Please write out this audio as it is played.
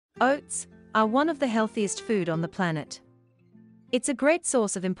Oats are one of the healthiest food on the planet. It's a great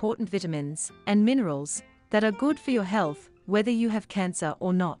source of important vitamins and minerals that are good for your health, whether you have cancer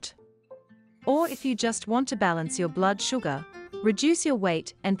or not. Or if you just want to balance your blood sugar, reduce your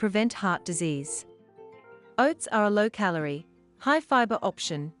weight and prevent heart disease. Oats are a low-calorie, high-fiber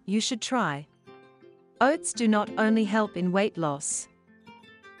option you should try. Oats do not only help in weight loss.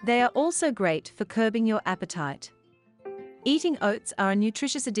 They are also great for curbing your appetite. Eating oats are a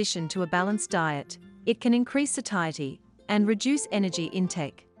nutritious addition to a balanced diet. It can increase satiety and reduce energy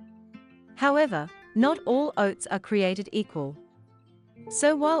intake. However, not all oats are created equal.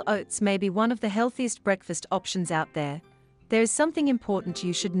 So while oats may be one of the healthiest breakfast options out there, there is something important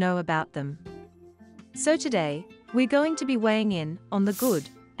you should know about them. So today, we're going to be weighing in on the good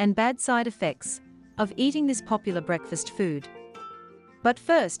and bad side effects of eating this popular breakfast food. But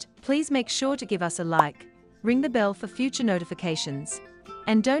first, please make sure to give us a like, ring the bell for future notifications,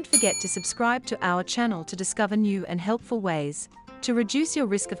 and don't forget to subscribe to our channel to discover new and helpful ways to reduce your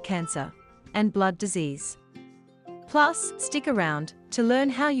risk of cancer and blood disease. Plus, stick around to learn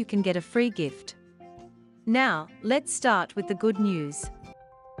how you can get a free gift. Now, let's start with the good news.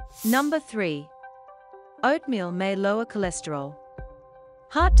 Number 3. Oatmeal may lower cholesterol.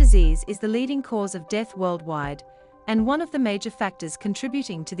 Heart disease is the leading cause of death worldwide, and one of the major factors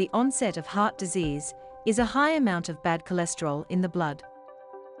contributing to the onset of heart disease is a high amount of bad cholesterol in the blood.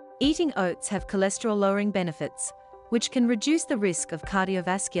 Eating oats have cholesterol-lowering benefits, which can reduce the risk of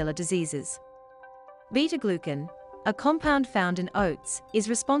cardiovascular diseases. Beta-glucan, a compound found in oats, is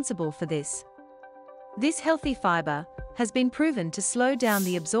responsible for this. This healthy fiber has been proven to slow down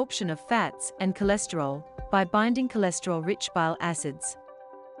the absorption of fats and cholesterol by binding cholesterol-rich bile acids.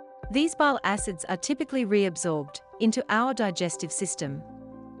 These bile acids are typically reabsorbed into our digestive system.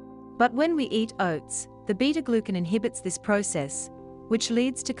 But when we eat oats, the beta-glucan inhibits this process, which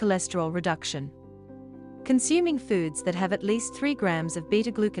leads to cholesterol reduction. Consuming foods that have at least 3 grams of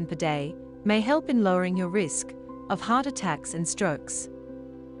beta-glucan per day may help in lowering your risk of heart attacks and strokes.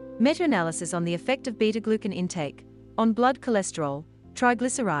 Meta-analysis on the effect of beta-glucan intake on blood cholesterol,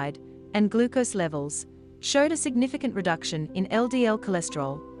 triglyceride, and glucose levels showed a significant reduction in LDL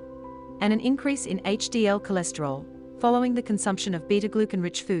cholesterol and an increase in HDL cholesterol following the consumption of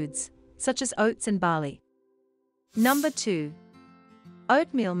beta-glucan-rich foods, such as oats and barley. Number 2.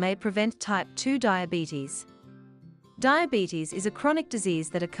 Oatmeal may prevent type 2 diabetes. Diabetes is a chronic disease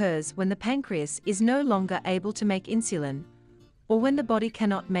that occurs when the pancreas is no longer able to make insulin, or when the body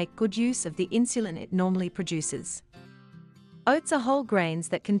cannot make good use of the insulin it normally produces. Oats are whole grains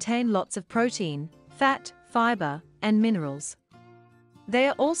that contain lots of protein, fat, fiber, and minerals. They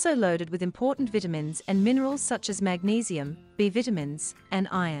are also loaded with important vitamins and minerals such as magnesium, B vitamins, and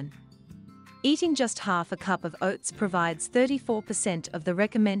iron. Eating just half a cup of oats provides 34% of the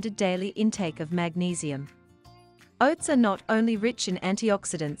recommended daily intake of magnesium. Oats are not only rich in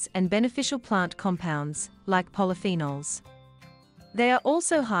antioxidants and beneficial plant compounds, like polyphenols. They are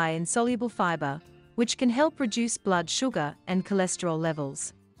also high in soluble fiber, which can help reduce blood sugar and cholesterol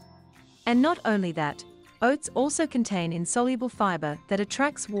levels. And not only that, oats also contain insoluble fiber that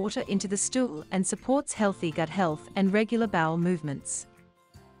attracts water into the stool and supports healthy gut health and regular bowel movements.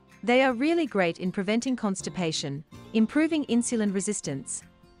 They are really great in preventing constipation, improving insulin resistance,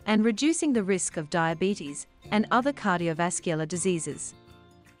 and reducing the risk of diabetes and other cardiovascular diseases.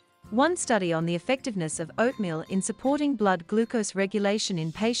 One study on the effectiveness of oatmeal in supporting blood glucose regulation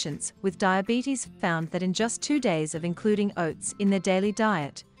in patients with diabetes found that in just 2 days of including oats in their daily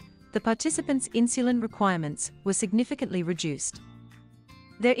diet, the participants' insulin requirements were significantly reduced.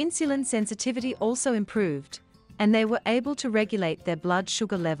 Their insulin sensitivity also improved, and they were able to regulate their blood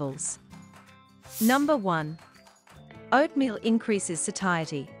sugar levels. Number 1. Oatmeal increases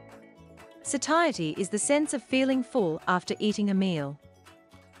satiety. Satiety is the sense of feeling full after eating a meal.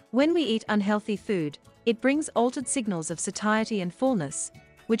 When we eat unhealthy food, it brings altered signals of satiety and fullness,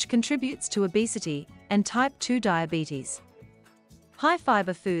 which contributes to obesity and type 2 diabetes.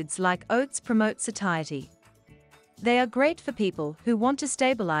 High-fiber foods like oats promote satiety. They are great for people who want to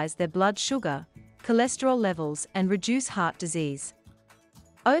stabilize their blood sugar, cholesterol levels, and reduce heart disease.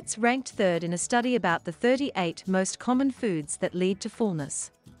 Oats ranked 3rd in a study about the 38 most common foods that lead to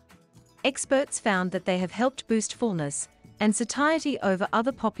fullness. Experts found that they have helped boost fullness and satiety over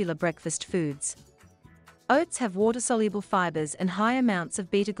other popular breakfast foods. Oats have water-soluble fibers and high amounts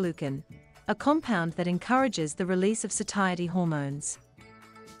of beta-glucan, a compound that encourages the release of satiety hormones.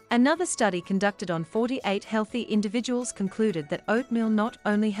 Another study conducted on 48 healthy individuals concluded that oatmeal not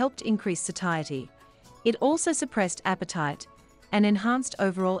only helped increase satiety, it also suppressed appetite and enhanced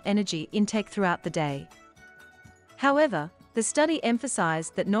overall energy intake throughout the day. However, the study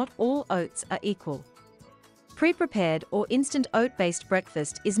emphasized that not all oats are equal. Pre-prepared or instant oat-based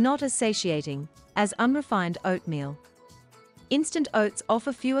breakfast is not as satiating as unrefined oatmeal. Instant oats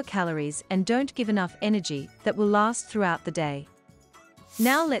offer fewer calories and don't give enough energy that will last throughout the day.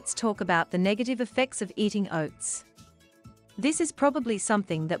 Now let's talk about the negative effects of eating oats. This is probably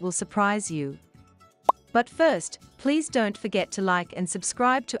something that will surprise you. But first, please don't forget to like and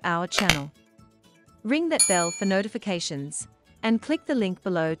subscribe to our channel. Ring that bell for notifications, and click the link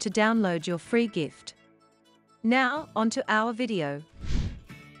below to download your free gift. Now, onto our video.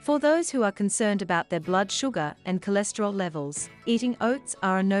 For those who are concerned about their blood sugar and cholesterol levels, eating oats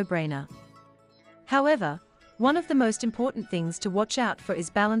are a no-brainer. However, one of the most important things to watch out for is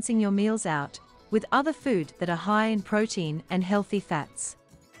balancing your meals out with other food that are high in protein and healthy fats.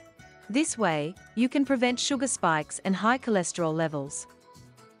 This way, you can prevent sugar spikes and high cholesterol levels.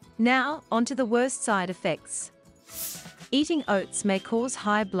 Now, onto the worst side effects. Eating oats may cause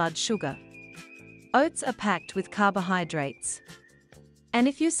high blood sugar. Oats are packed with carbohydrates. And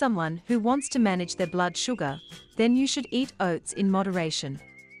if you're someone who wants to manage their blood sugar, then you should eat oats in moderation.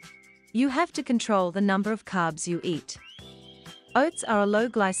 You have to control the number of carbs you eat. Oats are a low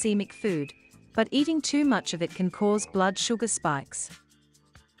glycemic food, but eating too much of it can cause blood sugar spikes.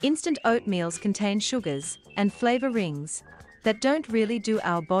 Instant oatmeals contain sugars and flavor rings that don't really do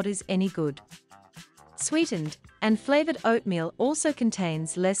our bodies any good. Sweetened and flavored oatmeal also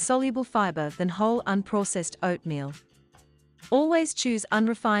contains less soluble fiber than whole unprocessed oatmeal. Always choose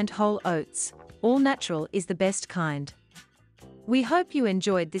unrefined whole oats. All natural is the best kind. We hope you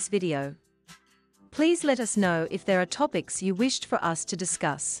enjoyed this video. Please let us know if there are topics you wished for us to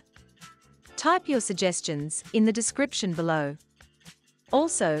discuss. Type your suggestions in the description below.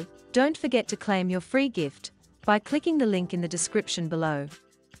 Also, don't forget to claim your free gift by clicking the link in the description below.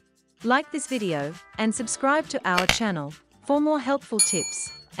 Like this video and subscribe to our channel for more helpful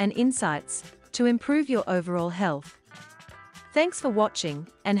tips and insights to improve your overall health. Thanks for watching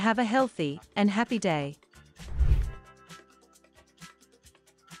and have a healthy and happy day.